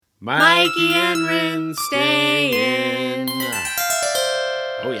Mikey and Rin stay in.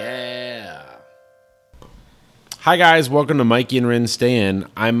 Oh, yeah. Hi, guys. Welcome to Mikey and Rin Stay In.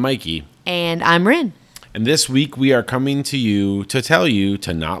 I'm Mikey. And I'm Rin. And this week we are coming to you to tell you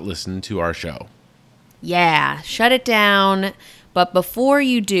to not listen to our show. Yeah, shut it down. But before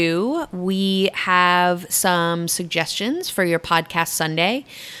you do, we have some suggestions for your podcast Sunday.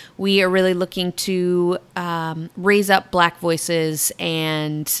 We are really looking to raise up Black voices,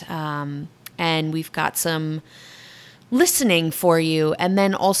 and we've got some listening for you, and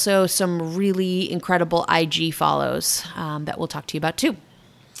then also some really incredible IG follows that we'll talk to you about too.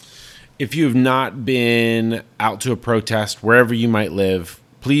 If you have not been out to a protest, wherever you might live,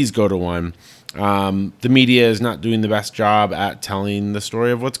 please go to one. The media is not doing the best job at telling the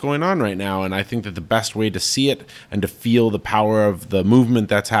story of what's going on right now. And I think that the best way to see it and to feel the power of the movement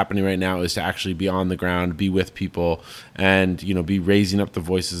that's happening right now is to actually be on the ground, be with people, and, be raising up the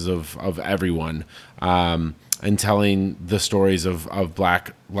voices of everyone, and telling the stories of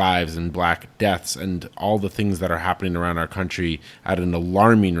Black lives and Black deaths and all the things that are happening around our country at an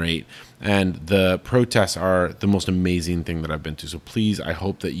alarming rate. And the protests are the most amazing thing that I've been to. So please, I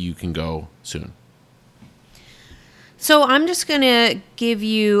hope that you can go soon. So I'm just going to give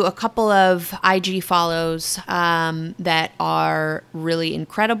you a couple of IG follows that are really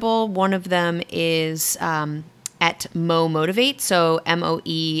incredible. One of them is at Mo Motivate, so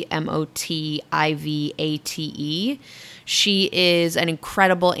MoeMotivate. She is an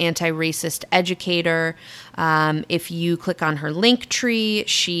incredible anti-racist educator. If you click on her link tree,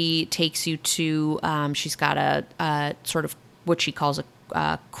 she takes you to, she's got a sort of what she calls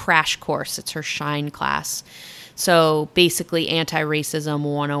a crash course. It's her Shine class. So basically, Anti-Racism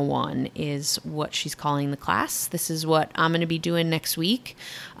 101 is what she's calling the class. This is what I'm going to be doing next week.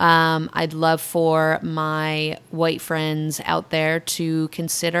 I'd love for my white friends out there to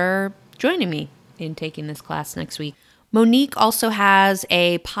consider joining me in taking this class next week. Monique also has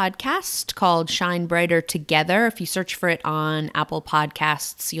a podcast called Shine Brighter Together. If you search for it on Apple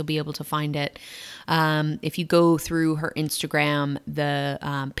Podcasts, you'll be able to find it. If you go through her Instagram,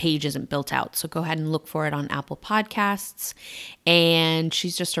 the page isn't built out. So go ahead and look for it on Apple Podcasts. And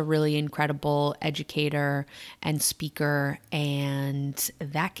she's just a really incredible educator and speaker. And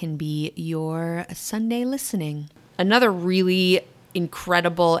that can be your Sunday listening. Another really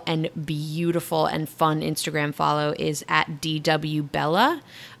incredible and beautiful and fun Instagram follow is at DW Bella.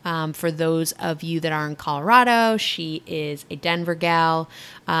 For those of you that are in Colorado, she is a Denver gal.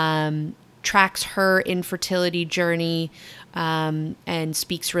 Tracks her infertility journey and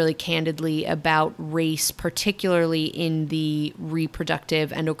speaks really candidly about race, particularly in the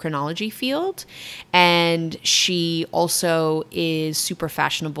reproductive endocrinology field. And she also is super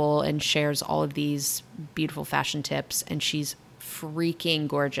fashionable and shares all of these beautiful fashion tips, and she's freaking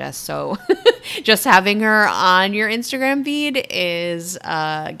gorgeous. So just having her on your Instagram feed is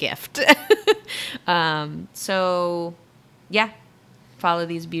a gift. So yeah, follow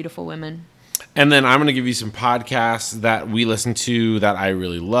these beautiful women. And then I'm going to give you some podcasts that we listen to that I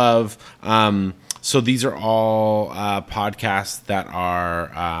really love. So these are all podcasts that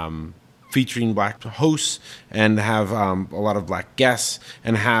are featuring Black hosts and have a lot of Black guests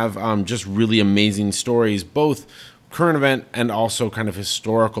and have just really amazing stories, both current event and also kind of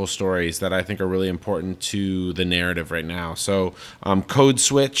historical stories that I think are really important to the narrative right now. So Code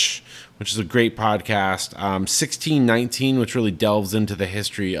Switch, which is a great podcast, 1619, which really delves into the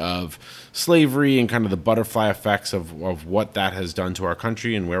history of slavery and kind of the butterfly effects of what that has done to our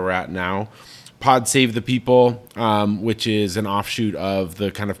country and where we're at now. Pod Save the People, which is an offshoot of the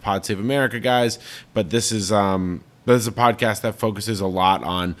kind of Pod Save America guys, but this is a podcast that focuses a lot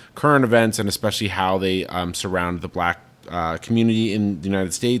on current events and especially how they surround the Black community in the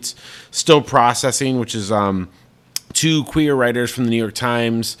United States. Still Processing, which is two queer writers from the New York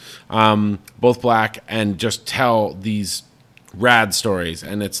Times, both Black, and just tell these rad stories.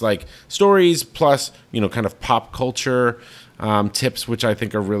 And it's like stories plus, kind of pop culture tips, which I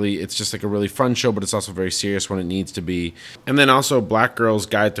think are really, it's just like a really fun show, but it's also very serious when it needs to be. And then also Black Girl's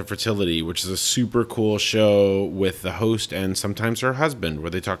Guide to Fertility, which is a super cool show with the host and sometimes her husband, where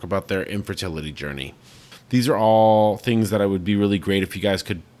they talk about their infertility journey. These are all things that I would be really great if you guys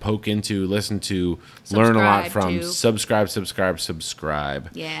could poke into, listen to, learn a lot from. Subscribe.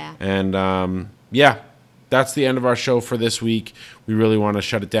 Yeah. And yeah, that's the end of our show for this week. We really want to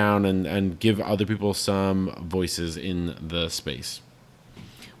shut it down and give other people some voices in the space.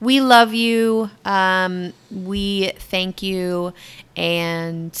 We love you. We thank you.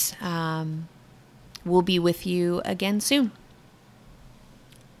 And we'll be with you again soon.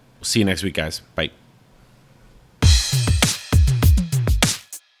 See you next week, guys. Bye.